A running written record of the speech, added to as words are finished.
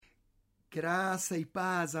Graça e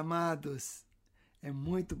paz, amados. É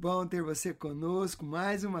muito bom ter você conosco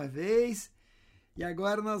mais uma vez. E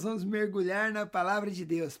agora nós vamos mergulhar na palavra de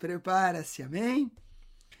Deus. Prepara-se, amém?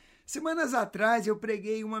 Semanas atrás eu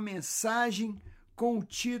preguei uma mensagem com o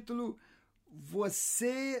título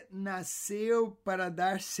Você, Nasceu para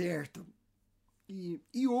Dar Certo.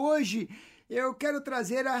 E hoje eu quero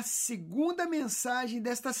trazer a segunda mensagem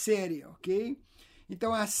desta série, ok?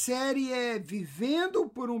 Então a série é Vivendo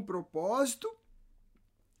por um Propósito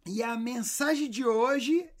e a mensagem de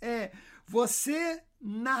hoje é Você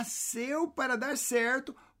Nasceu para Dar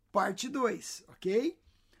Certo, parte 2, ok?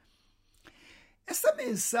 Essa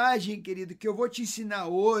mensagem, querido, que eu vou te ensinar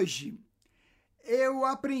hoje, eu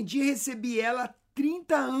aprendi e recebi ela há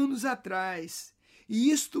 30 anos atrás e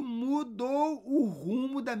isto mudou o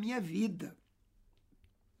rumo da minha vida.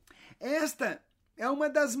 Esta é uma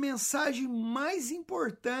das mensagens mais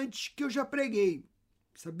importantes que eu já preguei,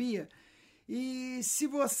 sabia? E se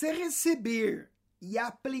você receber e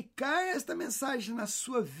aplicar esta mensagem na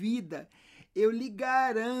sua vida, eu lhe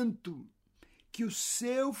garanto que o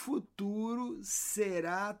seu futuro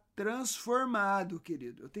será transformado,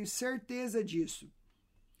 querido. Eu tenho certeza disso.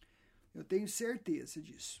 Eu tenho certeza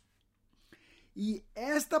disso. E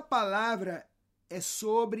esta palavra é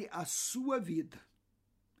sobre a sua vida.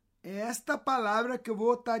 Esta palavra que eu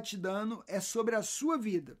vou estar te dando é sobre a sua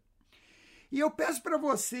vida. E eu peço para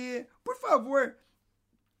você, por favor,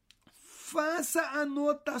 faça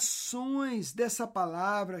anotações dessa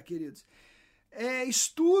palavra, queridos.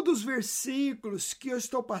 Estuda os versículos que eu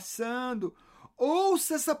estou passando.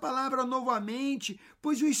 Ouça essa palavra novamente,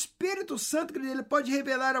 pois o Espírito Santo, querido, ele pode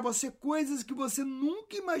revelar a você coisas que você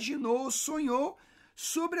nunca imaginou ou sonhou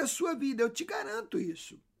sobre a sua vida. Eu te garanto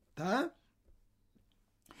isso, tá?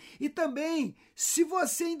 E também, se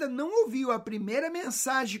você ainda não ouviu a primeira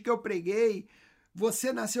mensagem que eu preguei,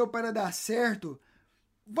 Você Nasceu para Dar Certo,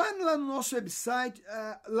 vá lá no nosso website,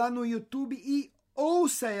 lá no YouTube e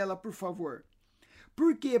ouça ela, por favor.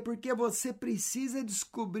 Por quê? Porque você precisa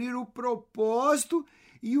descobrir o propósito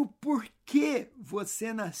e o porquê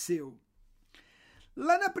você nasceu.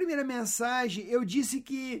 Lá na primeira mensagem, eu disse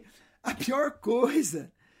que a pior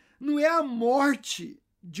coisa não é a morte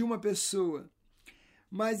de uma pessoa,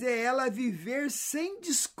 mas é ela viver sem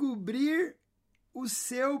descobrir o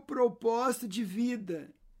seu propósito de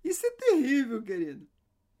vida. Isso é terrível, querido.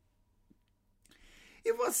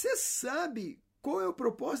 E você sabe qual é o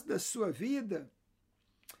propósito da sua vida?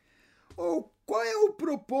 Ou qual é o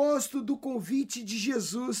propósito do convite de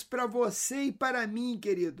Jesus para você e para mim,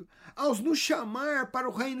 querido, ao nos chamar para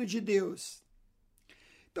o reino de Deus?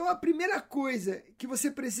 Então, a primeira coisa que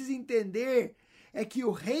você precisa entender é que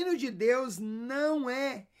o reino de Deus não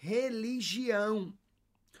é religião.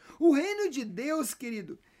 O reino de Deus,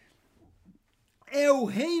 querido, é o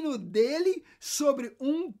reino dele sobre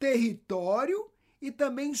um território e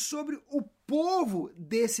também sobre o povo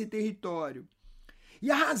desse território.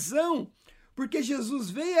 E a razão porque Jesus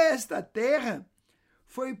veio a esta terra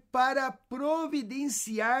foi para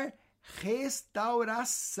providenciar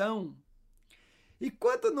restauração. E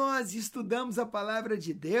quando nós estudamos a palavra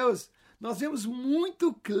de Deus, nós vemos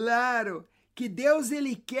muito claro que Deus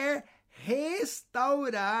ele quer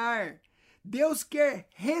restaurar. Deus quer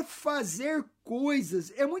refazer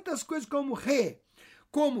coisas. É muitas coisas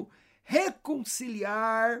como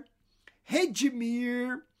reconciliar,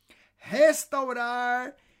 redimir,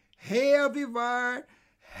 restaurar, reavivar,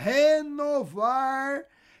 renovar,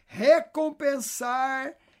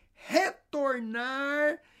 recompensar,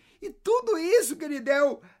 retornar. E tudo isso, querido, é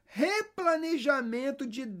o replanejamento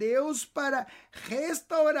de Deus para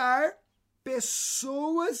restaurar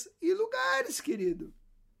pessoas e lugares, querido.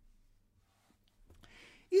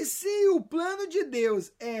 E se o plano de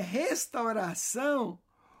Deus é restauração,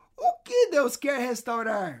 o que Deus quer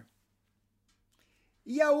restaurar?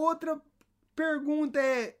 E a outra pergunta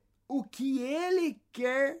é, o que Ele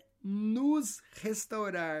quer nos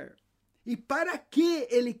restaurar? E para que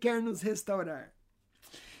Ele quer nos restaurar?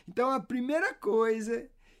 Então, a primeira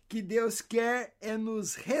coisa que Deus quer é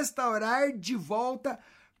nos restaurar de volta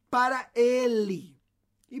para Ele.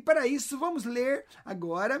 E para isso, vamos ler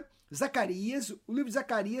agora Zacarias, o livro de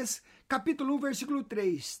Zacarias, capítulo 1, versículo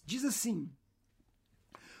 3. Diz assim: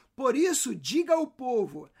 Por isso, diga ao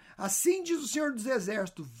povo, assim diz o Senhor dos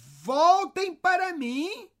Exércitos, voltem para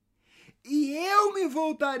mim e eu me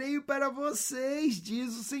voltarei para vocês,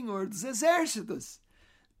 diz o Senhor dos Exércitos.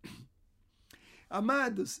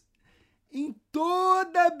 Amados, em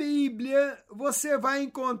toda a Bíblia você vai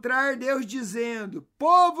encontrar Deus dizendo: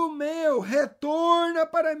 povo meu, retorna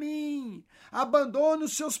para mim, abandone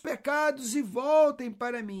os seus pecados e voltem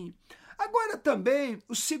para mim. Agora também,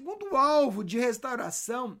 o segundo alvo de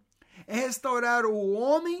restauração é restaurar o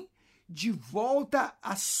homem de volta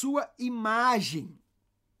à sua imagem.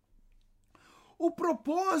 O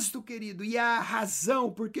propósito, querido, e a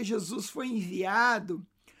razão por que Jesus foi enviado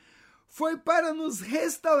foi para nos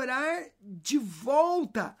restaurar de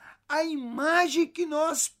volta a imagem que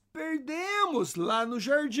nós perdemos lá no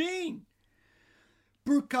jardim,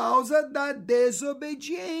 por causa da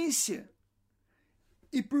desobediência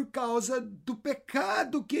e por causa do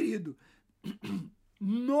pecado, querido.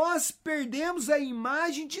 Nós perdemos a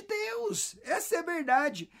imagem de Deus, essa é a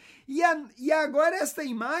verdade. E agora essa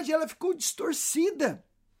imagem ela ficou distorcida.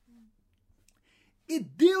 E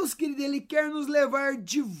Deus, querido, Ele quer nos levar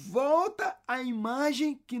de volta à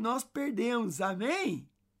imagem que nós perdemos, amém?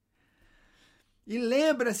 E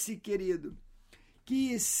lembra-se, querido,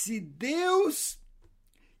 que Deus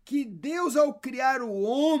ao criar o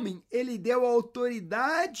homem, Ele deu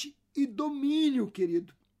autoridade e domínio,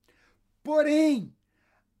 querido. Porém,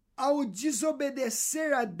 ao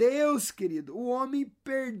desobedecer a Deus, querido, o homem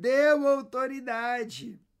perdeu a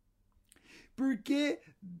autoridade. Porque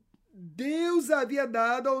Deus havia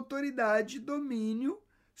dado autoridade e domínio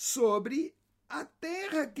sobre a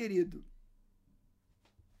terra, querido.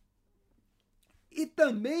 E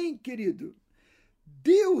também, querido,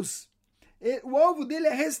 Deus, o alvo dele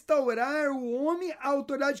é restaurar o homem à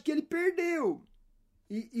autoridade que ele perdeu.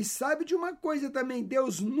 E sabe de uma coisa também,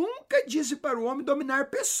 Deus nunca disse para o homem dominar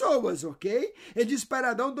pessoas, ok? Ele disse para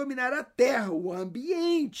Adão dominar a terra, o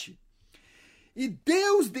ambiente. E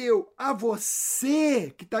Deus deu a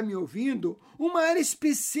você, que está me ouvindo, uma área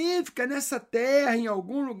específica nessa terra, em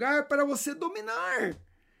algum lugar, para você dominar.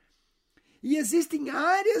 E existem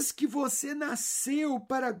áreas que você nasceu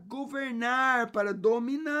para governar, para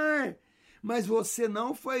dominar. Mas você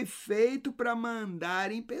não foi feito para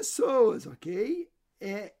mandar em pessoas, ok?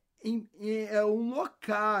 É um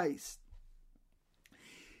locais.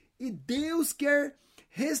 E Deus quer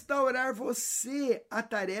restaurar você, a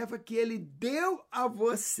tarefa que Ele deu a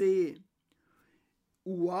você.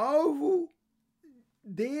 O alvo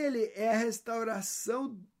dele é a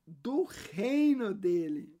restauração do reino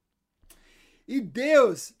dele. E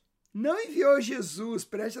Deus não enviou Jesus,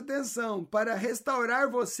 preste atenção, para restaurar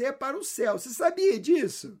você para o céu. Você sabia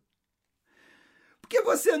disso? Porque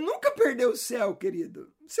você nunca perdeu o céu,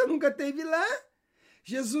 querido. Você nunca esteve lá.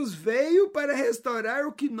 Jesus veio para restaurar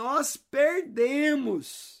o que nós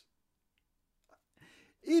perdemos.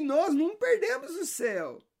 E nós não perdemos o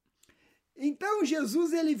céu. Então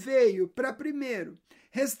Jesus ele veio para primeiro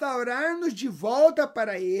restaurar-nos de volta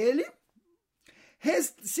para ele.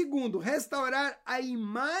 Segundo, restaurar a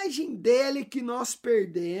imagem dele que nós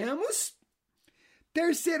perdemos.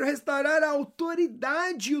 Terceiro, restaurar a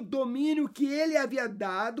autoridade e o domínio que ele havia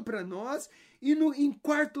dado para nós. E em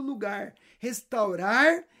quarto lugar,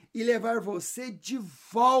 restaurar e levar você de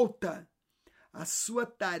volta à sua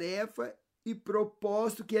tarefa e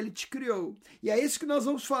propósito que ele te criou. E é isso que nós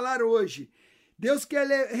vamos falar hoje. Deus quer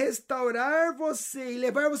restaurar você e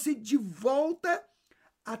levar você de volta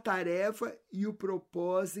à tarefa e o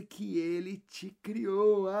propósito que ele te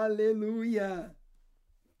criou. Aleluia!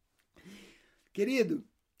 Querido,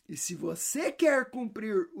 e se você quer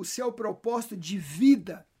cumprir o seu propósito de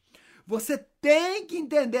vida, você tem que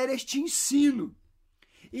entender este ensino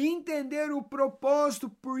e entender o propósito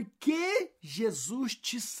por que Jesus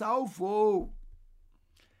te salvou.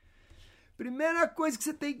 Primeira coisa que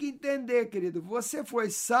você tem que entender, querido, você foi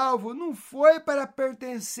salvo, não foi para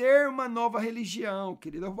pertencer a uma nova religião,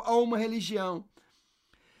 querido, a uma religião.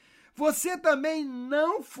 Você também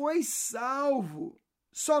não foi salvo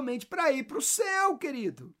somente para ir para o céu,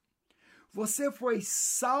 querido. Você foi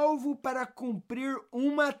salvo para cumprir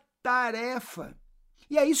uma tarefa.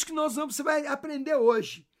 E é isso que você vai aprender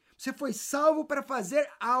hoje. Você foi salvo para fazer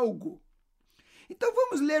algo. Então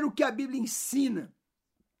vamos ler o que a Bíblia ensina.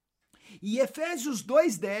 E Efésios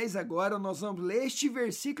 2:10 agora nós vamos ler. Este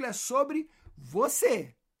versículo é sobre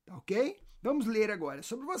você, tá ok? Vamos ler agora,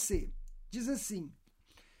 sobre você. Diz assim,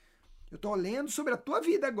 eu estou lendo sobre a tua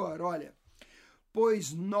vida agora, olha.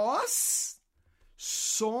 Pois nós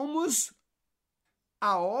somos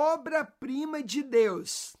a obra-prima de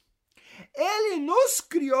Deus. Ele nos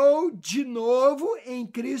criou de novo em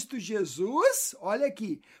Cristo Jesus, olha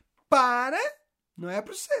aqui, não é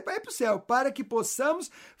para o céu, para que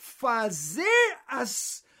possamos fazer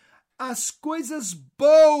as coisas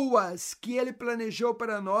boas que Ele planejou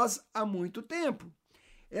para nós há muito tempo.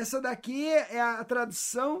 Essa daqui é a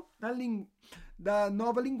tradução da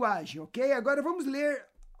nova linguagem, ok? Agora vamos ler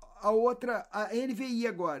a NVI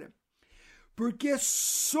agora. Porque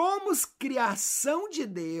somos criação de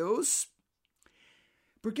Deus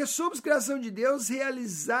Porque somos criação de Deus,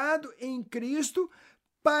 realizado em Cristo,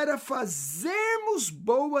 para fazermos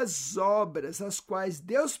boas obras, as quais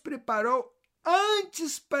Deus preparou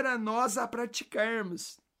antes para nós a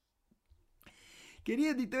praticarmos.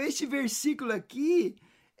 Querido, então este versículo aqui,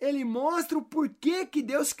 ele mostra o porquê que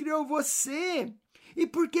Deus criou você e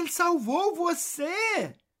porque Ele salvou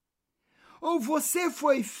você. Ou você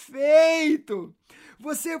foi feito,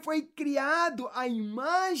 você foi criado à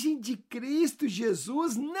imagem de Cristo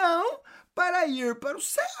Jesus, não para ir para o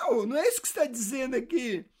céu, não é isso que está dizendo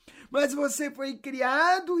aqui. Mas você foi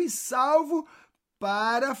criado e salvo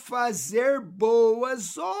para fazer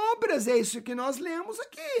boas obras, é isso que nós lemos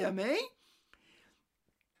aqui, amém?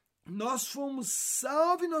 Nós fomos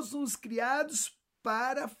salvos, nós fomos criados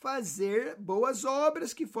para fazer boas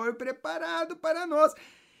obras que foram preparadas para nós.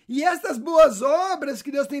 E estas boas obras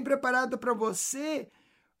que Deus tem preparado para você,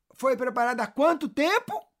 foi preparada há quanto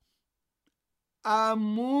tempo? Há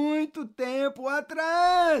muito tempo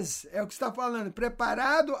atrás. É o que está falando,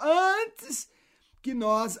 preparado antes que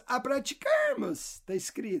nós a praticarmos, está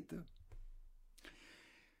escrito.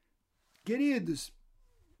 Queridos,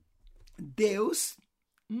 Deus,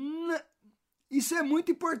 isso é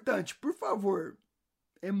muito importante, por favor.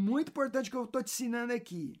 É muito importante o que eu estou te ensinando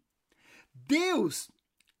aqui. Deus,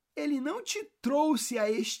 Ele não te trouxe a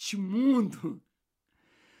este mundo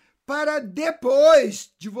para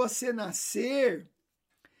depois de você nascer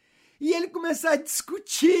e Ele começar a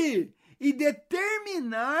discutir e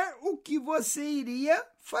determinar o que você iria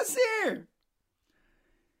fazer.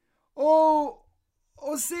 Ou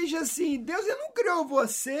seja, assim, Deus ele não criou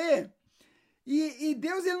você e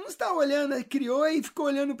Deus ele não está olhando, criou e ficou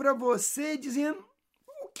olhando para você dizendo,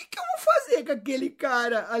 o que eu vou fazer com aquele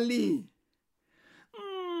cara ali?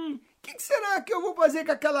 O que será que eu vou fazer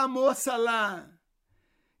com aquela moça lá?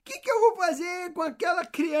 O que eu vou fazer com aquela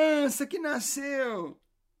criança que nasceu?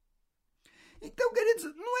 Então,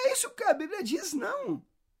 queridos, não é isso que a Bíblia diz, não.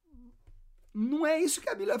 Não é isso que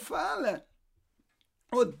a Bíblia fala.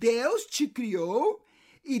 O Deus te criou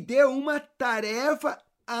e deu uma tarefa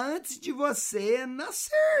antes de você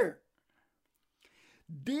nascer.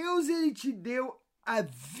 Deus, ele te deu a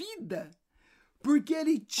vida porque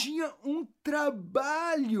ele tinha um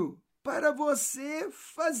trabalho para você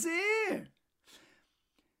fazer.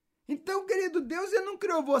 Então, querido, Deus ele não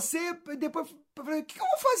criou você depois para falar, o que eu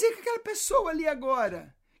vou fazer com aquela pessoa ali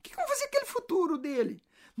agora? O que eu vou fazer com aquele futuro dele?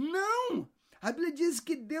 Não! A Bíblia diz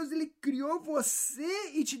que Deus ele criou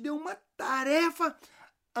você e te deu uma tarefa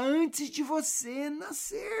antes de você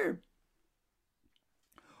nascer.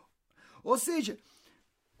 Ou seja,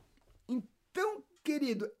 então,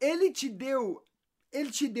 querido, ele te deu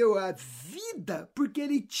a vida porque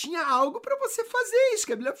ele tinha algo para você fazer, isso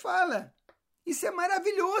que a Bíblia fala. Isso é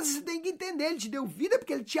maravilhoso, você tem que entender. Ele te deu vida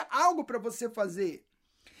porque ele tinha algo para você fazer.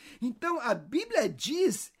 Então, a Bíblia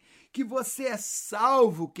diz que você é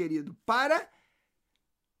salvo, querido,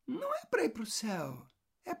 não é para ir para o céu,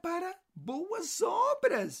 é para boas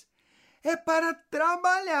obras, é para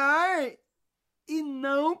trabalhar e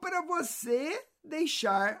não para você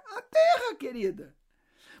deixar a terra, querida,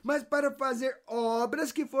 mas para fazer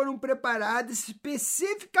obras que foram preparadas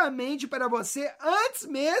especificamente para você antes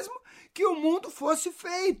mesmo que o mundo fosse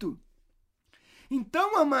feito.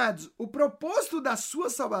 Então, amados, o propósito da sua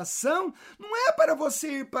salvação não é para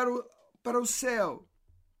você ir para o céu.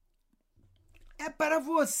 É para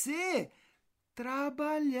você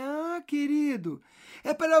trabalhar, querido.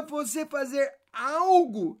 É para você fazer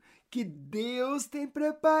algo que Deus tem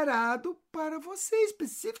preparado para você,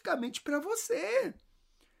 especificamente para você.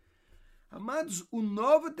 Amados, o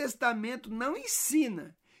Novo Testamento não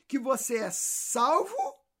ensina que você é salvo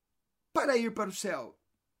para ir para o céu.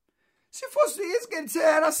 Se fosse isso, quer dizer,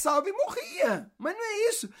 era salvo e morria. Mas não é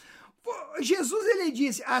isso. Jesus, ele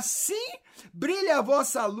disse, assim brilha a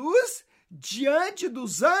vossa luz diante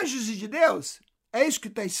dos anjos e de Deus. É isso que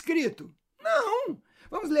está escrito? Não.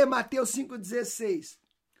 Vamos ler Mateus 5,16.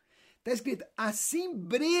 Está escrito, assim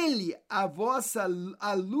brilhe a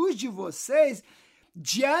luz de vocês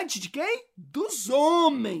diante de quem? Dos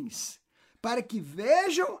homens, para que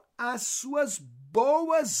vejam as suas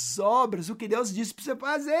boas obras, o que Deus disse para você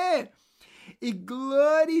fazer, e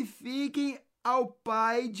glorifiquem ao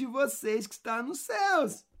Pai de vocês que está nos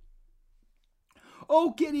céus.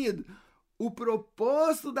 Ou, querido, o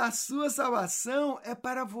propósito da sua salvação é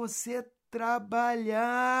para você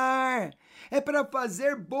trabalhar, é para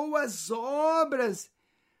fazer boas obras,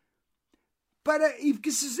 e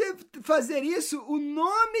que se você fazer isso, o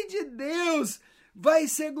nome de Deus vai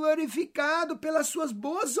ser glorificado pelas suas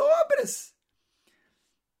boas obras.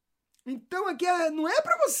 Então aqui não é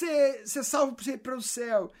para você ser salvo para o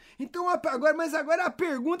céu. Então agora a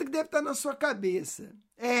pergunta que deve estar na sua cabeça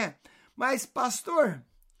mas pastor,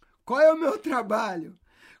 qual é o meu trabalho?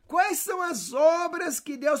 Quais são as obras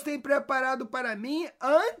que Deus tem preparado para mim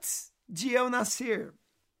antes de eu nascer?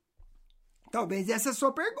 Talvez essa é a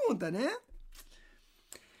sua pergunta, né?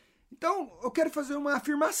 Então, eu quero fazer uma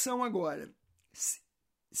afirmação agora.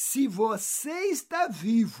 Se você está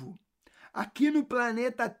vivo aqui no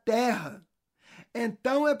planeta Terra,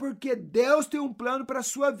 então é porque Deus tem um plano para a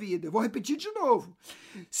sua vida. Eu vou repetir de novo.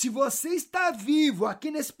 Se você está vivo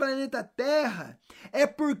aqui nesse planeta Terra, é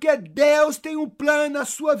porque Deus tem um plano na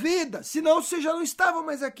sua vida. Senão você já não estava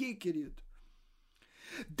mais aqui, querido.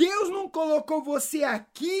 Deus não colocou você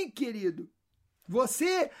aqui, querido,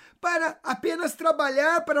 para apenas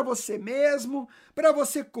trabalhar para você mesmo, para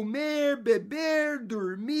você comer, beber,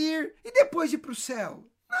 dormir e depois ir para o céu.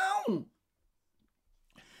 Não!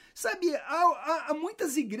 Sabe, há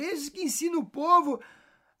muitas igrejas que ensinam o povo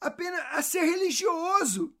apenas a ser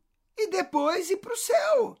religioso e depois ir para o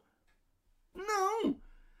céu. Não!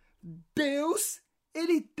 Deus,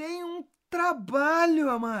 ele tem um trabalho,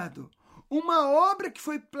 amado. Uma obra que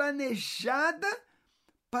foi planejada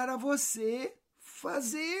para você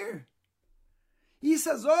fazer. E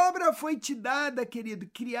essas obras foi te dada, querido,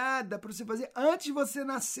 criada para você fazer antes de você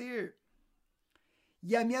nascer.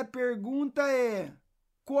 E a minha pergunta é: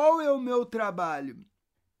 qual é o meu trabalho?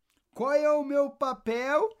 Qual é o meu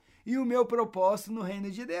papel e o meu propósito no reino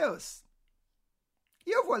de Deus?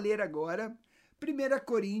 E eu vou ler agora 1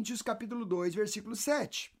 Coríntios capítulo 2, versículo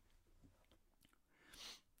 7.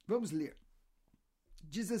 Vamos ler.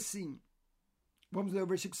 Diz assim, vamos ler o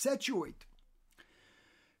versículo 7 e 8.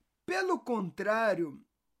 Pelo contrário,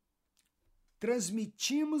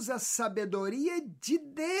 transmitimos a sabedoria de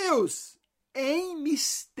Deus em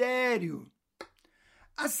mistério.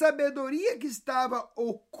 A sabedoria que estava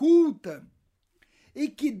oculta e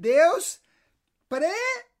que Deus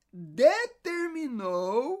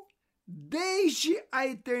predeterminou desde a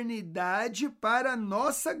eternidade para a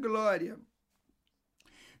nossa glória.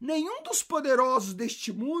 Nenhum dos poderosos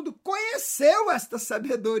deste mundo conheceu esta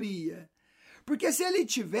sabedoria, porque se ele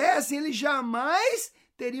tivesse, eles jamais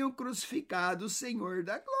teriam crucificado o Senhor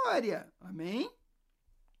da glória. Amém?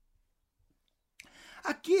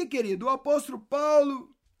 Aqui, querido, o apóstolo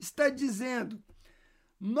Paulo está dizendo: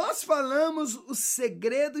 nós falamos os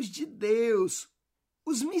segredos de Deus,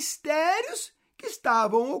 os mistérios que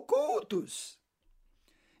estavam ocultos.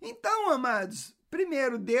 Então, amados,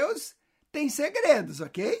 primeiro, Deus tem segredos,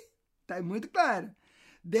 ok? Está muito claro.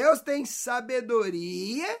 Deus tem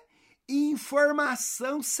sabedoria e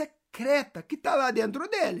informação secreta que está lá dentro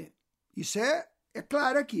dele. Isso é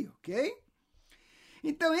claro aqui, ok?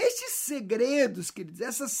 Então, estes segredos, queridos,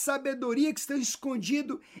 essa sabedoria que está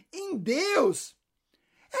escondido em Deus,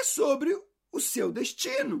 é sobre o seu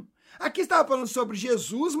destino. Aqui estava falando sobre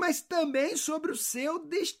Jesus, mas também sobre o seu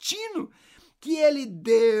destino, que ele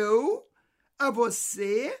deu a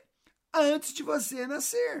você antes de você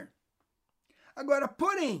nascer. Agora,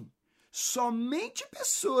 porém, somente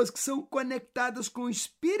pessoas que são conectadas com o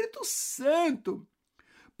Espírito Santo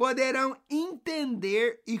poderão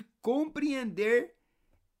entender e compreender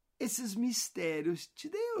esses mistérios de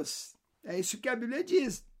Deus. É isso que a Bíblia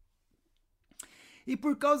diz. E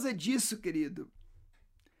por causa disso, querido,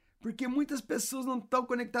 porque muitas pessoas não estão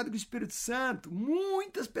conectadas com o Espírito Santo,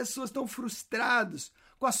 muitas pessoas estão frustradas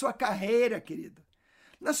com a sua carreira, querido,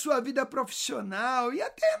 na sua vida profissional e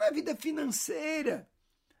até na vida financeira.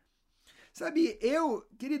 Sabe,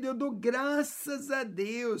 querido, eu dou graças a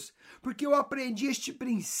Deus, porque eu aprendi este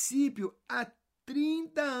princípio há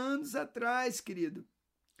 30 anos atrás, querido.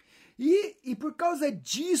 E por causa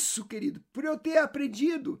disso, querido, por eu ter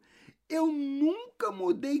aprendido, eu nunca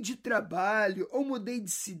mudei de trabalho ou mudei de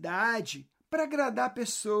cidade para agradar a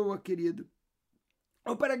pessoa, querido,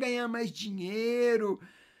 ou para ganhar mais dinheiro,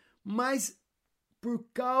 mas por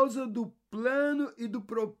causa do plano e do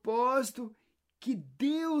propósito que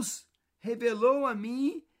Deus revelou a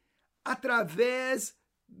mim através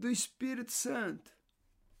do Espírito Santo.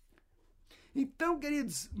 Então,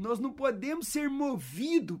 queridos, nós não podemos ser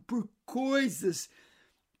movidos por coisas,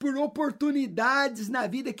 por oportunidades na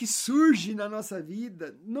vida que surgem na nossa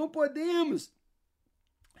vida. Não podemos.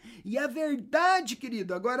 E a verdade,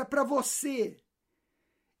 querido, agora para você,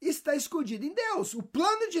 está escondida em Deus. O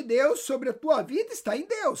plano de Deus sobre a tua vida está em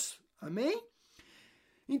Deus. Amém?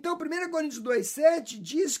 Então, 1 Coríntios 2,7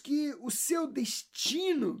 diz que o seu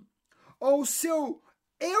destino, ou o seu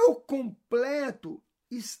eu completo,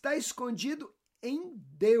 está escondido em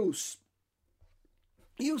Deus.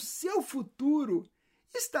 E o seu futuro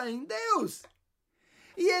está em Deus.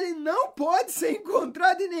 E ele não pode ser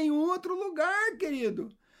encontrado em nenhum outro lugar,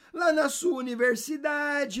 querido. Lá na sua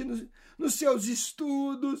universidade, nos seus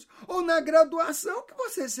estudos ou na graduação que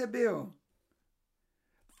você recebeu.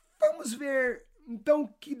 Vamos ver, então,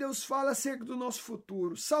 o que Deus fala acerca do nosso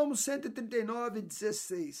futuro. Salmo 139,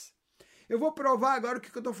 16. Eu vou provar agora o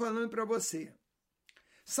que eu estou falando para você.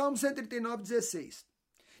 Salmo 139, 16.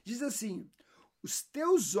 Diz assim: os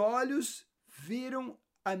teus olhos viram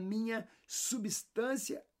a minha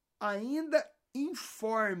substância ainda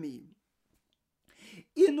informe.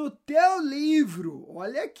 E no teu livro,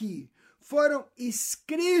 olha aqui, foram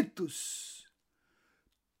escritos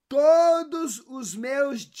todos os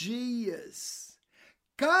meus dias,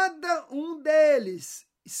 cada um deles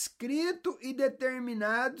escrito e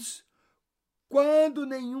determinados quando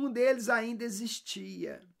nenhum deles ainda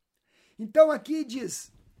existia. Então aqui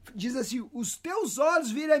diz assim, os teus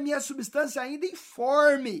olhos viram a minha substância ainda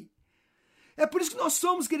informe. É por isso que nós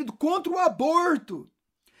somos, querido, contra o aborto.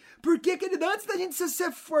 Porque, querido, antes da gente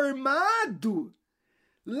ser formado,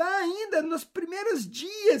 lá ainda nos primeiros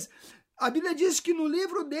dias, a Bíblia diz que no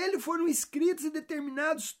livro dele foram escritos e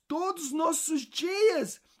determinados todos os nossos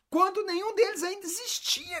dias, quando nenhum deles ainda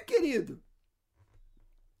existia, querido.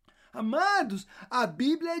 Amados, a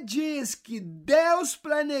Bíblia diz que Deus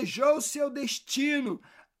planejou o seu destino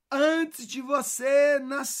antes de você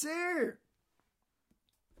nascer.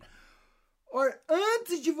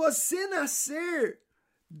 Antes de você nascer,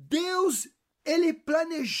 Deus, ele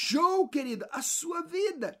planejou, querido, a sua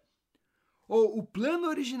vida. Ou o plano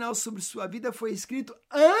original sobre sua vida foi escrito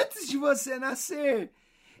antes de você nascer.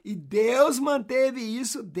 E Deus manteve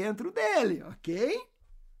isso dentro dele, ok?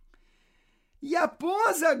 E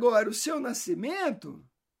após agora o seu nascimento,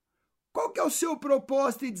 qual que é o seu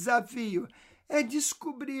propósito e desafio? É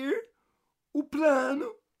descobrir o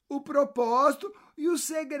plano, o propósito e o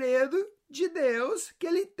segredo de Deus que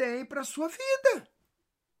ele tem para a sua vida.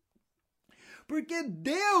 Porque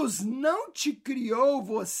Deus não te criou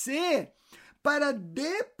você para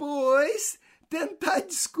depois tentar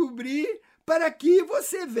descobrir para que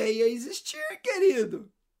você veio a existir, querido.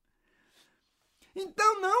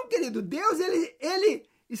 Então não, querido, Deus, ele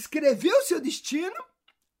escreveu o seu destino,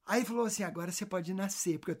 aí falou assim, agora você pode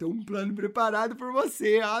nascer, porque eu tenho um plano preparado por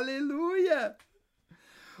você, aleluia!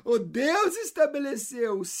 O Deus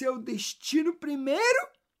estabeleceu o seu destino primeiro,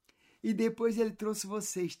 e depois ele trouxe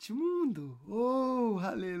você a este mundo. Oh,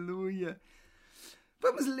 aleluia!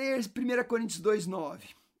 Vamos ler 1 Coríntios 2,9.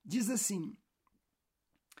 Diz assim: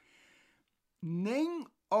 nem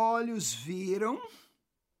olhos viram,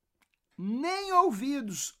 nem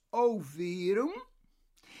ouvidos ouviram,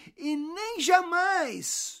 e nem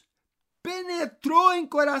jamais penetrou em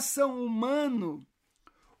coração humano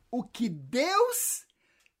o que Deus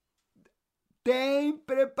tem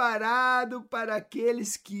preparado para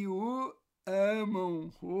aqueles que o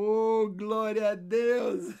amam. Oh, glória a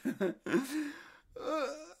Deus!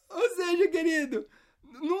 Ou seja, querido,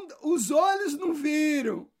 os olhos não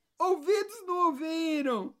viram, ouvidos não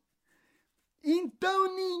ouviram.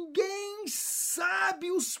 Então ninguém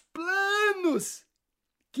sabe os planos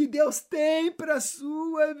que Deus tem para a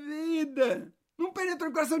sua vida. Não penetrou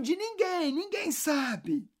no coração de ninguém, ninguém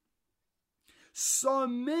sabe.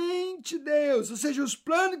 Somente Deus, ou seja, os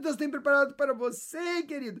planos que Deus tem preparado para você,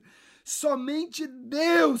 querido, somente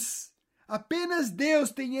Deus, apenas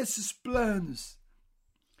Deus tem esses planos.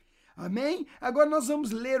 Amém? Agora nós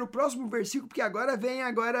vamos ler o próximo versículo, porque agora vem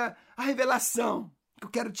a revelação que eu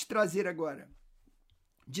quero te trazer agora.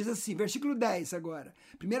 Diz assim, versículo 10 agora,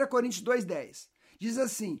 1 Coríntios 2,10. Diz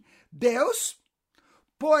assim, Deus,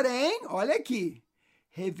 porém, olha aqui,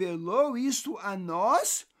 revelou isso a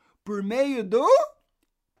nós por meio do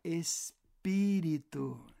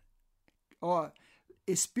Espírito. Ó,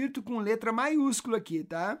 Espírito com letra maiúscula aqui,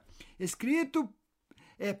 tá? Escrito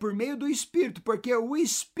por meio do Espírito, porque o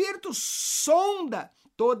Espírito sonda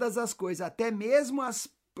todas as coisas, até mesmo as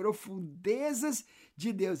profundezas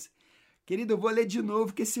de Deus. Querido, eu vou ler de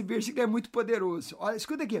novo, que esse versículo é muito poderoso. Olha,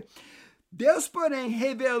 escuta aqui. Deus, porém,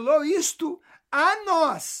 revelou isto a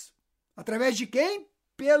nós. Através de quem?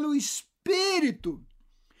 Pelo Espírito.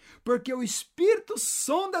 Porque o Espírito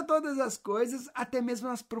sonda todas as coisas, até mesmo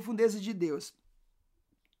as profundezas de Deus.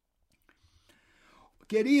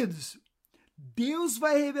 Queridos, Deus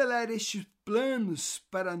vai revelar estes planos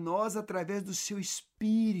para nós através do seu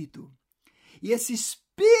Espírito. E esse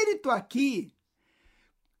Espírito aqui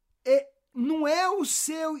não é o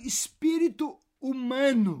seu espírito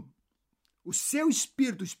humano, o seu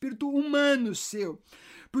espírito, o espírito humano seu.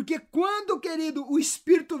 Porque quando, querido, o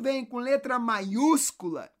Espírito vem com letra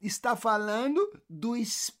maiúscula, está falando do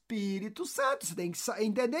Espírito Santo. Você tem que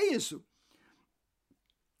entender isso.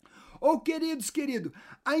 Ou, querido,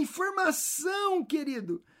 a informação,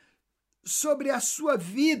 querido, sobre a sua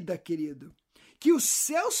vida, querido, que os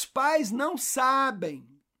seus pais não sabem.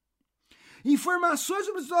 Informações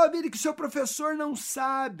sobre a sua vida que seu professor não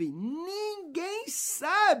sabe. Ninguém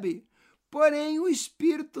sabe. Porém, o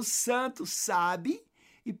Espírito Santo sabe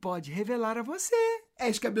e pode revelar a você. É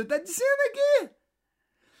isso que a Bíblia está dizendo aqui.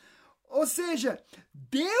 Ou seja,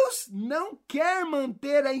 Deus não quer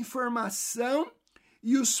manter a informação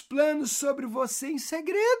e os planos sobre você em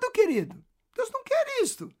segredo, querido. Deus não quer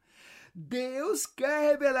isto. Deus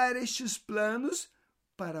quer revelar estes planos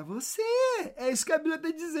para você. É isso que a Bíblia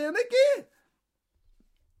está dizendo aqui.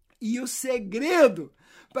 E o segredo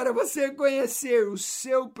para você conhecer o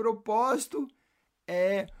seu propósito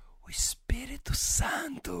é o Espírito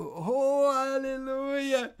Santo. Oh,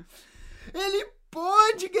 aleluia! Ele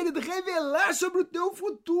pode, querido, revelar sobre o teu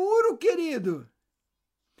futuro, querido.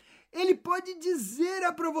 Ele pode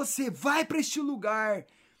dizer para você, vai para este lugar,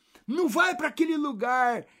 não vai para aquele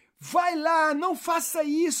lugar, vai lá, não faça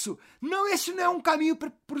isso. Não, esse não é um caminho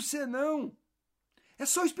para você, não. É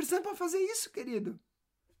só o Espírito Santo para fazer isso, querido.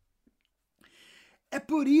 É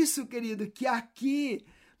por isso, querido, que aqui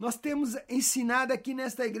nós temos ensinado aqui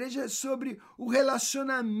nesta igreja sobre o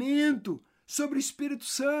relacionamento, sobre o Espírito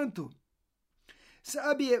Santo.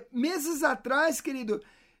 Sabe, meses atrás, querido,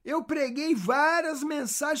 eu preguei várias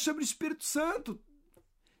mensagens sobre o Espírito Santo.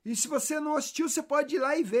 E se você não assistiu, você pode ir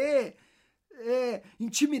lá e ver.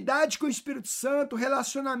 Intimidade com o Espírito Santo,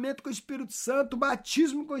 relacionamento com o Espírito Santo,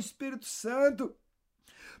 batismo com o Espírito Santo.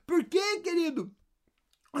 Por quê, querido?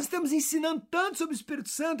 Nós estamos ensinando tanto sobre o Espírito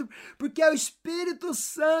Santo, porque é o Espírito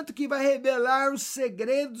Santo que vai revelar os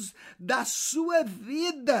segredos da sua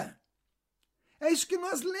vida. É isso que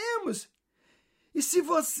nós lemos. E se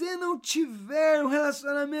você não tiver um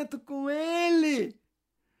relacionamento com Ele,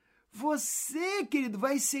 você, querido,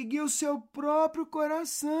 vai seguir o seu próprio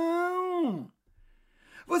coração.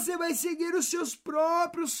 Você vai seguir os seus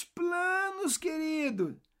próprios planos,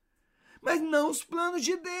 querido. Mas não os planos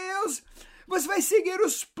de Deus. Você vai seguir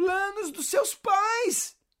os planos dos seus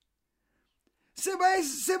pais. Você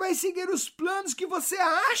vai seguir os planos que você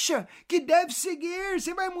acha que deve seguir.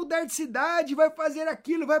 Você vai mudar de cidade, vai fazer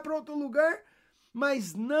aquilo, vai para outro lugar.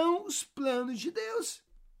 Mas não os planos de Deus.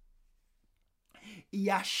 E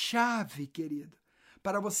a chave, querido,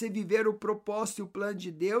 para você viver o propósito e o plano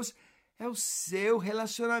de Deus é o seu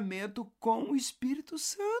relacionamento com o Espírito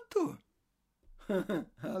Santo.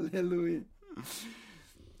 Aleluia.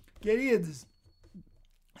 Queridos,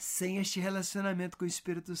 sem este relacionamento com o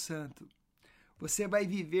Espírito Santo, você vai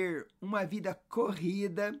viver uma vida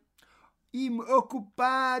corrida e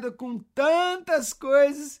ocupada com tantas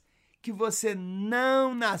coisas que você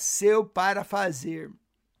não nasceu para fazer.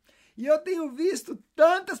 E eu tenho visto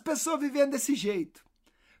tantas pessoas vivendo desse jeito,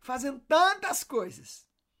 fazendo tantas coisas,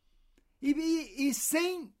 e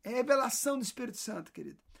sem revelação do Espírito Santo,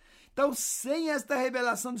 querido. Então, sem esta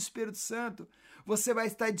revelação do Espírito Santo, você vai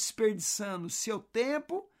estar desperdiçando seu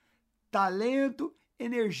tempo, talento,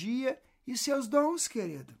 energia e seus dons,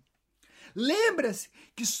 querido. Lembra-se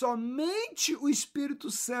que somente o Espírito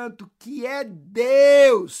Santo, que é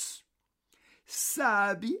Deus,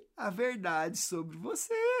 sabe a verdade sobre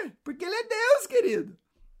você, porque Ele é Deus, querido.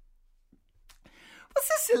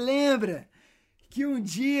 Você se lembra que um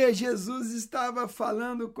dia Jesus estava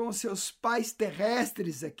falando com seus pais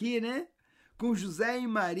terrestres aqui, né? Com José e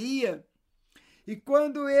Maria. E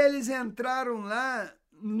quando eles entraram lá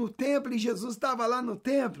no templo, e Jesus estava lá no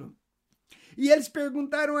templo, e eles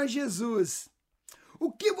perguntaram a Jesus,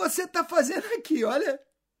 o que você está fazendo aqui? Olha,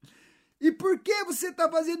 e por que você está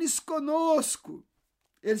fazendo isso conosco?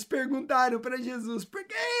 Eles perguntaram para Jesus, por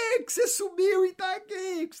que você subiu e está aqui?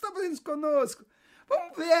 O que você está fazendo isso conosco?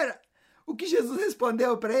 Vamos ver o que Jesus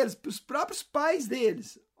respondeu para eles, para os próprios pais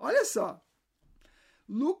deles. Olha só,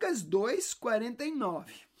 Lucas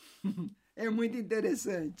 2:49. É muito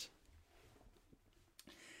interessante.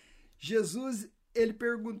 Jesus, ele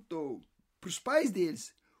perguntou para os pais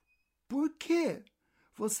deles, por que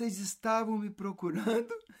vocês estavam me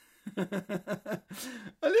procurando?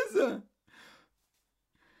 Olha só.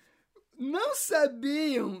 Não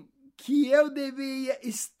sabiam que eu deveria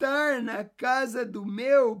estar na casa do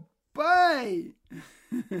meu pai?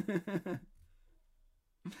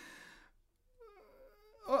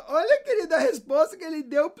 Olha, querida, a resposta que ele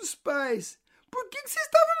deu para os pais. Por que vocês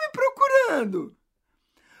estavam me procurando?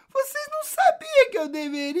 Vocês não sabiam que eu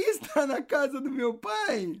deveria estar na casa do meu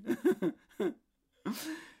pai?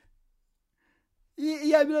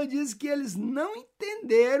 E a Bíblia diz que eles não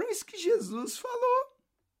entenderam isso que Jesus falou.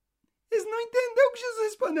 Eles não entenderam o que Jesus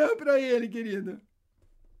respondeu para ele, querido.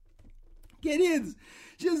 Queridos,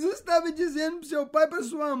 Jesus estava dizendo para seu pai e para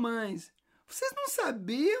sua mãe: vocês não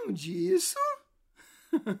sabiam disso?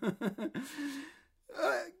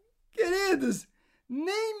 Queridos,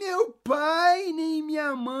 nem meu pai, nem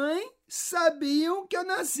minha mãe sabiam que eu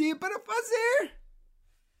nasci para fazer.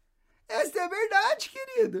 Esta é a verdade,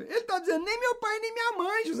 querido. Ele está dizendo, nem meu pai, nem minha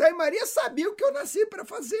mãe, José e Maria, sabiam que eu nasci para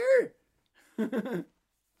fazer.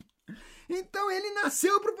 Então, ele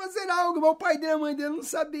nasceu para fazer algo, mas o pai dele e a mãe dele não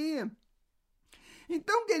sabiam.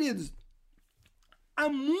 Então, queridos, há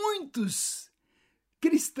muitos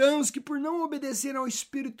cristãos que, por não obedecer ao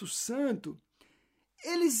Espírito Santo,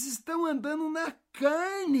 eles estão andando na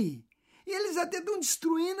carne. E eles até estão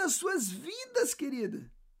destruindo as suas vidas, querida.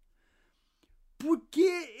 Porque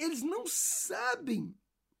eles não sabem,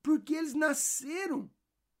 porque eles nasceram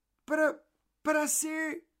para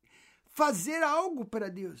fazer algo para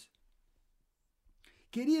Deus.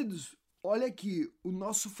 Queridos, olha aqui, o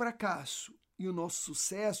nosso fracasso e o nosso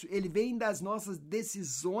sucesso, ele vem das nossas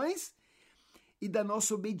decisões e da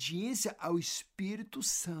nossa obediência ao Espírito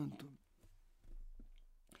Santo.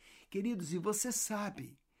 Queridos, e você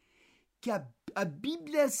sabe que a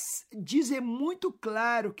Bíblia diz, é muito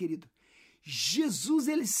claro, querido, Jesus,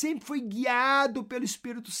 ele sempre foi guiado pelo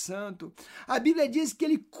Espírito Santo. A Bíblia diz que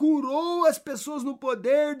ele curou as pessoas no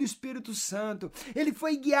poder do Espírito Santo. Ele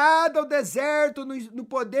foi guiado ao deserto no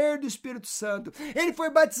poder do Espírito Santo. Ele foi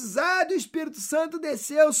batizado e o Espírito Santo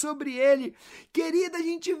desceu sobre ele. Querida, a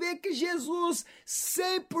gente vê que Jesus,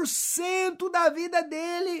 100% da vida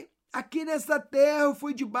dele, aqui nesta terra,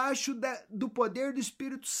 foi debaixo do poder do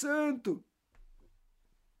Espírito Santo.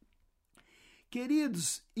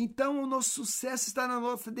 Queridos, então o nosso sucesso está na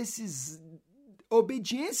nossa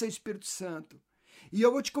obediência ao Espírito Santo. E eu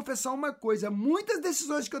vou te confessar uma coisa, muitas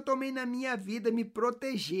decisões que eu tomei na minha vida me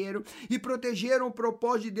protegeram e protegeram o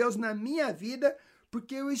propósito de Deus na minha vida,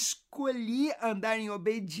 porque eu escolhi andar em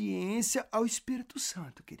obediência ao Espírito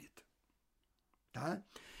Santo, querido. Tá?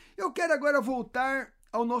 Eu quero agora voltar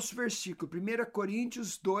ao nosso versículo, 1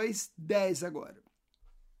 Coríntios 2, 10 agora.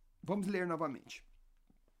 Vamos ler novamente.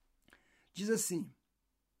 Diz assim: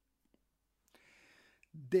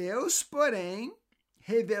 Deus, porém,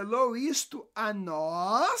 revelou isto a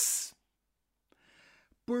nós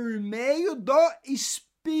por meio do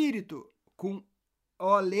Espírito, com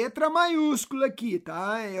a letra maiúscula aqui,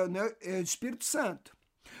 tá? É o Espírito Santo.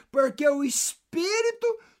 Porque o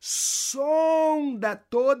Espírito sonda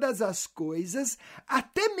todas as coisas,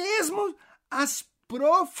 até mesmo as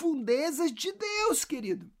profundezas de Deus,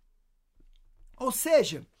 querido. Ou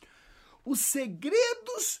seja, os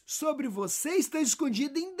segredos sobre você estão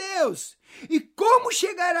escondidos em Deus. E como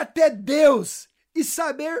chegar até Deus e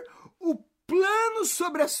saber o plano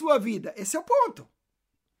sobre a sua vida? Esse é o ponto.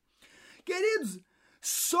 Queridos,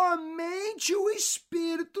 somente o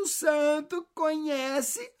Espírito Santo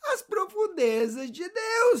conhece as profundezas de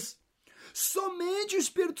Deus. Somente o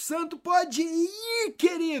Espírito Santo pode ir,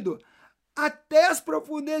 querido, até as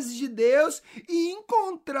profundezas de Deus e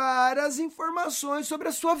encontrar as informações sobre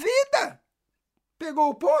a sua vida. Pegou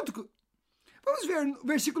o ponto? Vamos ver o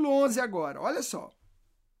versículo 11 agora, olha só.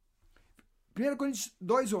 1 Coríntios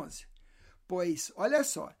 2:11. Pois, olha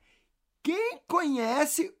só, quem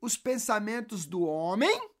conhece os pensamentos do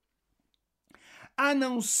homem, a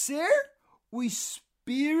não ser o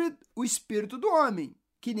espírito do homem,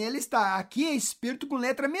 que nele está. Aqui é espírito com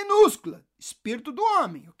letra minúscula, espírito do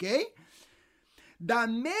homem, ok? Da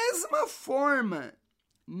mesma forma,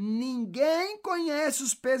 ninguém conhece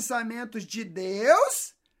os pensamentos de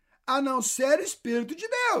Deus, a não ser o Espírito de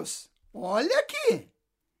Deus. Olha aqui.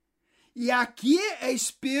 E aqui é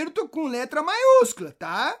espírito com letra maiúscula,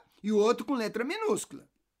 tá? E o outro com letra minúscula.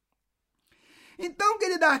 Então,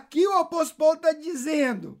 querida, aqui o apóstolo Paulo está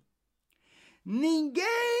dizendo: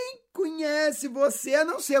 ninguém conhece você a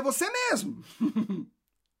não ser você mesmo.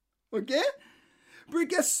 Ok?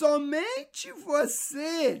 Porque somente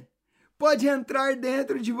você pode entrar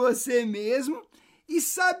dentro de você mesmo e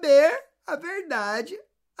saber a verdade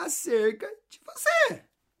acerca de você.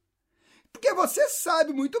 Porque você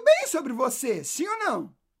sabe muito bem sobre você, sim ou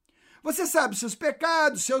não? Você sabe seus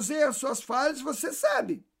pecados, seus erros, suas falhas, você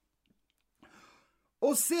sabe.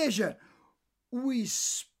 Ou seja, o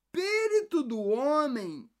espírito do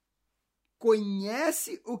homem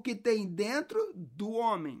conhece o que tem dentro do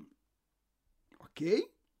homem.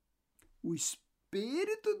 Ok? O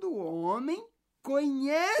espírito do homem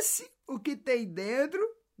conhece o que tem dentro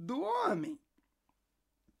do homem.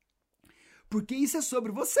 Porque isso é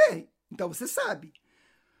sobre você. Então você sabe.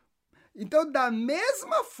 Então, da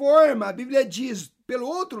mesma forma, a Bíblia diz, pelo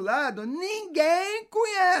outro lado, ninguém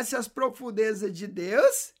conhece as profundezas de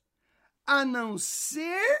Deus, a não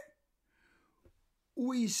ser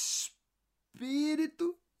o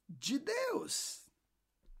Espírito de Deus.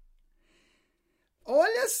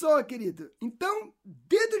 Olha só, querido. Então,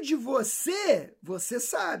 dentro de você, você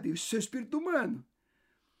sabe, o seu espírito humano.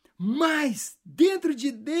 Mas, dentro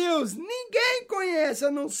de Deus, ninguém conhece a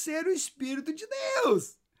não ser o Espírito de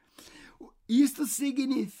Deus. Isto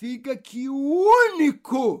significa que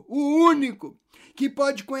o único que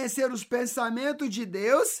pode conhecer os pensamentos de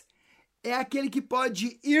Deus é aquele que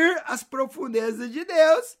pode ir às profundezas de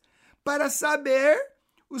Deus para saber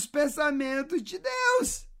os pensamentos de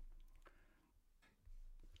Deus.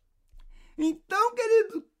 Então,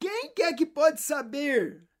 querido, quem que é que pode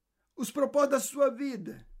saber os propósitos da sua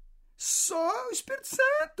vida? Só o Espírito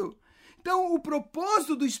Santo. Então, o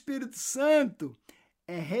propósito do Espírito Santo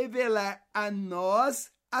é revelar a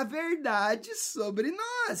nós a verdade sobre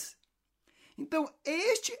nós. Então,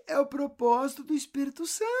 este é o propósito do Espírito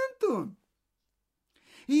Santo.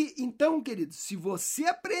 E então, querido, se você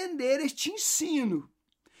aprender este ensino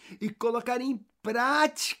e colocar em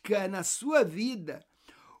prática na sua vida,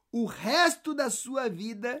 o resto da sua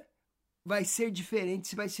vida vai ser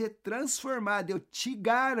diferente, vai ser transformado, eu te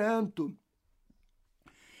garanto.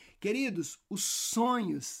 Queridos, os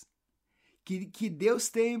sonhos que Deus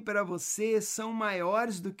tem para você são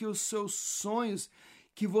maiores do que os seus sonhos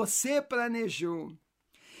que você planejou.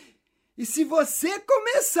 E se você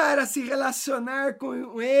começar a se relacionar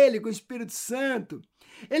com Ele, com o Espírito Santo,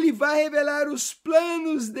 Ele vai revelar os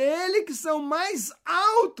planos dele que são mais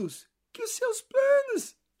altos que os seus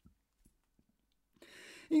planos.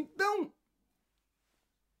 Então,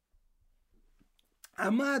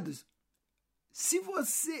 amados, se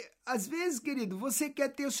você, às vezes, querido, você quer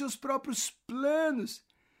ter os seus próprios planos,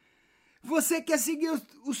 você quer seguir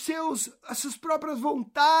as suas próprias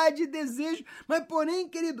vontades e desejos, mas porém,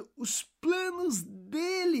 querido, os planos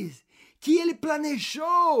dele, que ele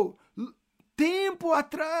planejou tempo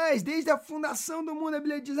atrás, desde a fundação do mundo, a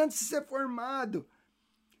Bíblia diz, antes de ser formado,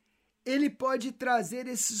 ele pode trazer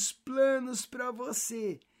esses planos para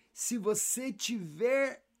você, se você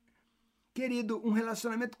tiver, querido, um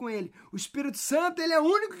relacionamento com ele. O Espírito Santo, ele é o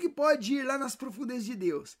único que pode ir lá nas profundezas de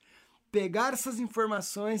Deus, pegar essas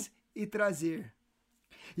informações e trazer.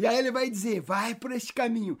 E aí ele vai dizer, vai por este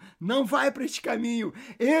caminho, não vai por este caminho,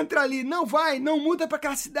 entra ali, não vai, não muda para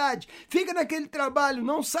aquela cidade, fica naquele trabalho,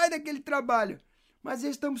 não sai daquele trabalho. Mas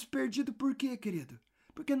estamos perdidos por quê, querido?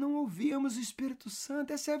 Porque não ouvimos o Espírito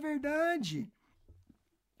Santo, essa é a verdade.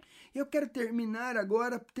 E eu quero terminar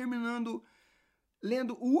agora,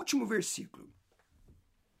 lendo o último versículo.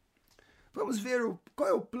 Vamos ver qual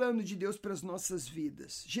é o plano de Deus para as nossas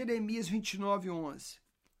vidas. Jeremias 29:11.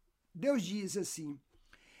 Deus diz assim,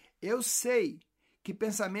 eu sei que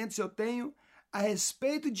pensamentos eu tenho a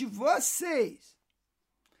respeito de vocês.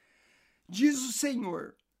 Diz o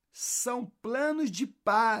Senhor, são planos de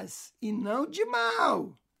paz e não de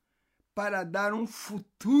mal, para dar um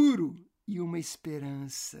futuro e uma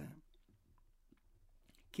esperança.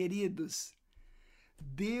 Queridos,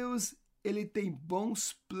 Deus, ele tem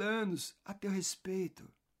bons planos a teu respeito.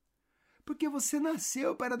 Porque você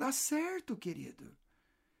nasceu para dar certo, querido.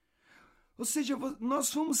 Ou seja,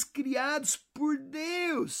 nós fomos criados por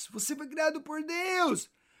Deus. Você foi criado por Deus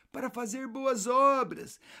para fazer boas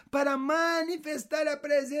obras, para manifestar a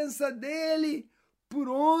presença dele por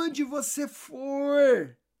onde você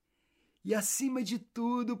for. E, acima de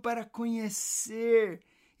tudo, para conhecer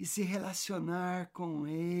e se relacionar com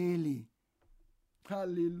ele.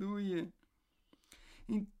 Aleluia!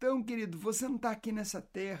 Então, querido, você não está aqui nessa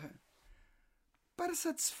terra para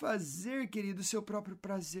satisfazer, querido, o seu próprio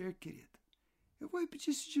prazer, querido. Eu vou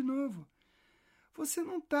repetir isso de novo. Você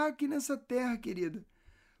não está aqui nessa terra, querido,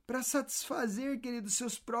 para satisfazer, querido, os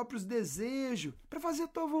seus próprios desejos, para fazer a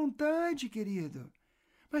tua vontade, querido,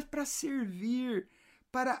 mas para servir,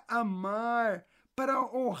 para amar, para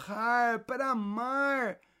honrar, para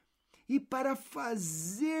amar e para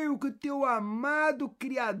fazer o que o teu amado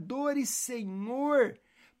Criador e Senhor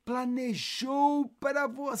planejou para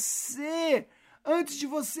você antes de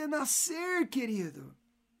você nascer, querido.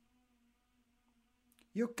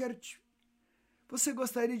 E eu quero Você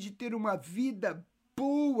gostaria de ter uma vida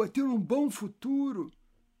boa, ter um bom futuro?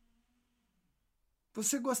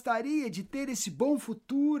 Você gostaria de ter esse bom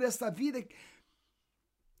futuro, essa vida?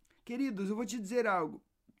 Queridos, eu vou te dizer algo.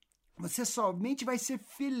 Você somente vai ser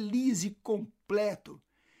feliz e completo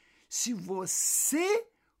se você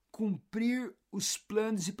cumprir os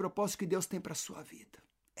planos e propósitos que Deus tem para a sua vida.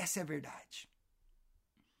 Essa é a verdade.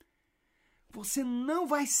 Você não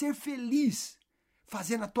vai ser feliz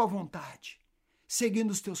fazendo a tua vontade,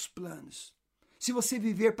 seguindo os teus planos. Se você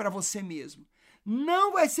viver para você mesmo,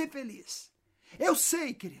 não vai ser feliz. Eu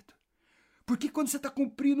sei, querido. Porque quando você está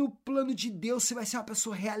cumprindo o plano de Deus, você vai ser uma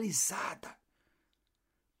pessoa realizada.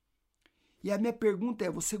 E a minha pergunta é,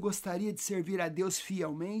 você gostaria de servir a Deus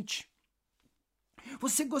fielmente?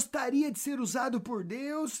 Você gostaria de ser usado por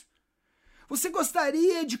Deus? Você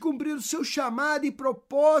gostaria de cumprir o seu chamado e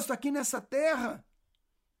propósito aqui nessa terra?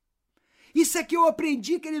 Isso é que eu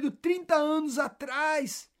aprendi, querido, 30 anos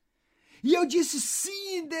atrás. E eu disse,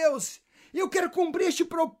 sim, Deus, eu quero cumprir este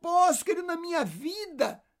propósito, querido, na minha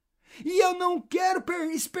vida. E eu não quero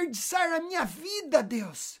desperdiçar a minha vida,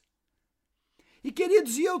 Deus. E,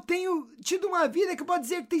 queridos, eu tenho tido uma vida que eu posso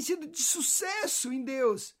dizer que tem sido de sucesso em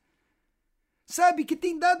Deus. Sabe, que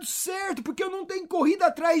tem dado certo, porque eu não tenho corrido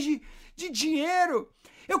atrás de dinheiro.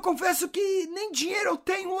 Eu confesso que nem dinheiro eu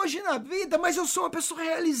tenho hoje na vida, mas eu sou uma pessoa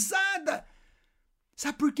realizada.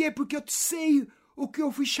 Sabe por quê? Porque eu sei o que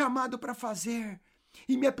eu fui chamado para fazer.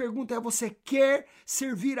 E minha pergunta é, você quer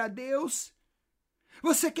servir a Deus?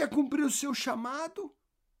 Você quer cumprir o seu chamado?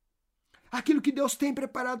 Aquilo que Deus tem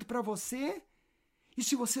preparado para você? E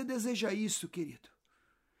se você deseja isso, querido,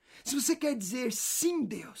 se você quer dizer sim,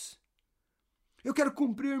 Deus, eu quero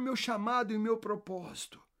cumprir o meu chamado e o meu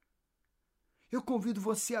propósito, eu convido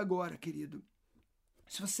você agora, querido,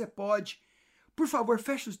 se você pode, por favor,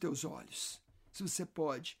 feche os teus olhos, se você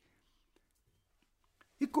pode,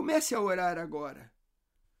 e comece a orar agora.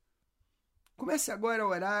 Comece agora a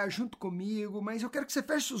orar junto comigo, mas eu quero que você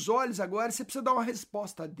feche os olhos agora, você precisa dar uma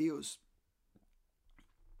resposta a Deus.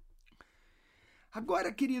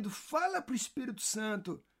 Agora, querido, fala para o Espírito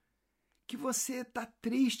Santo que você está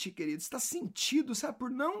triste, querido, está sentido, sabe,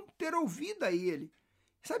 por não ter ouvido a Ele.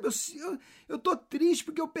 Sabe, eu estou triste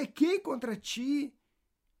porque eu pequei contra ti,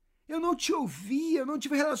 eu não te ouvi, eu não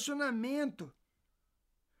tive relacionamento.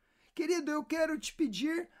 Querido, eu quero te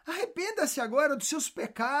pedir, arrependa-se agora dos seus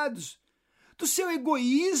pecados, do seu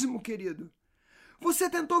egoísmo, querido. Você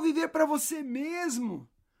tentou viver para você mesmo.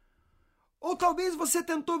 Ou talvez você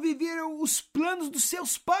tentou viver os planos dos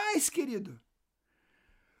seus pais, querido.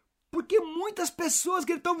 Porque muitas pessoas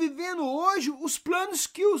que estão vivendo hoje os planos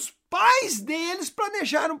que os pais deles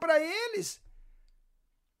planejaram para eles.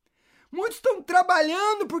 Muitos estão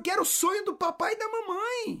trabalhando porque era o sonho do papai e da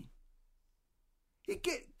mamãe. E,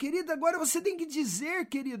 querido, agora você tem que dizer,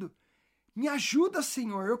 querido, me ajuda,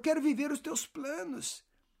 Senhor, eu quero viver os teus planos.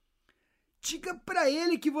 Diga para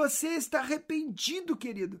Ele que você está arrependido,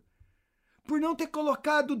 querido, por não ter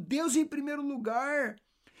colocado Deus em primeiro lugar,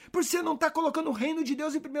 por você não estar colocando o reino de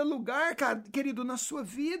Deus em primeiro lugar, querido, na sua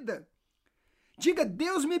vida. Diga,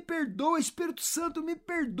 Deus me perdoa, Espírito Santo me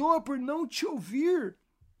perdoa por não te ouvir,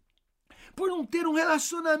 por não ter um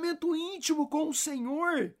relacionamento íntimo com o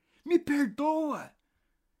Senhor. Me perdoa.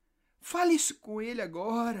 Fale isso com Ele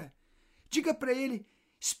agora. Diga para Ele,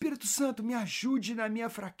 Espírito Santo, me ajude na minha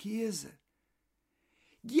fraqueza.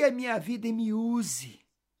 Guia a minha vida e me use.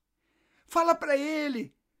 Fala para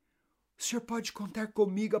Ele, o Senhor pode contar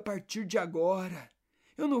comigo a partir de agora.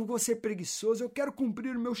 Eu não vou ser preguiçoso, eu quero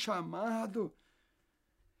cumprir o meu chamado.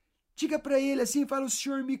 Diga para Ele assim, fala, o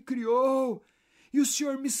Senhor me criou e o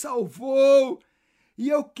Senhor me salvou e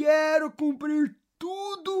eu quero cumprir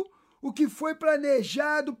tudo o que foi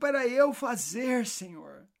planejado para eu fazer,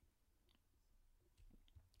 Senhor.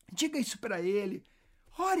 Diga isso para Ele.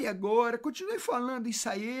 Ore agora, continue falando isso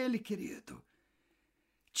a Ele, querido.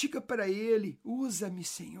 Diga para Ele, usa-me,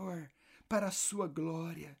 Senhor, para a sua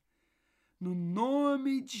glória. No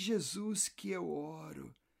nome de Jesus que eu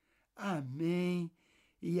oro. Amém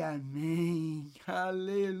e amém.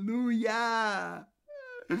 Aleluia!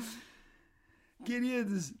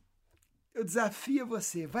 Queridos, eu desafio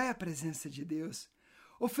você, vai à presença de Deus.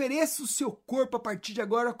 Ofereça o seu corpo a partir de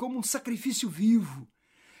agora como um sacrifício vivo.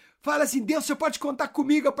 Fala assim, Deus, o Senhor pode contar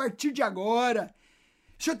comigo a partir de agora.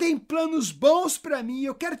 O Senhor tem planos bons para mim,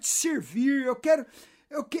 eu quero te servir,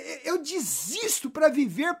 eu desisto para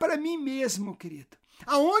viver para mim mesmo, querido.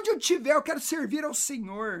 Aonde eu estiver, eu quero servir ao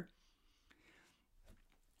Senhor.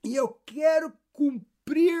 E eu quero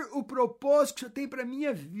cumprir o propósito que o Senhor tem para a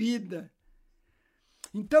minha vida.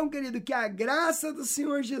 Então, querido, que a graça do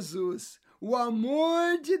Senhor Jesus, o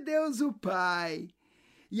amor de Deus o Pai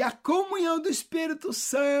e a comunhão do Espírito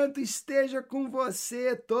Santo esteja com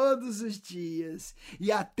você todos os dias. E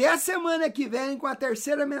até a semana que vem com a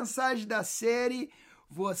terceira mensagem da série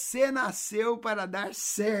Você Nasceu para Dar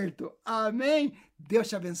Certo. Amém? Deus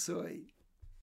te abençoe.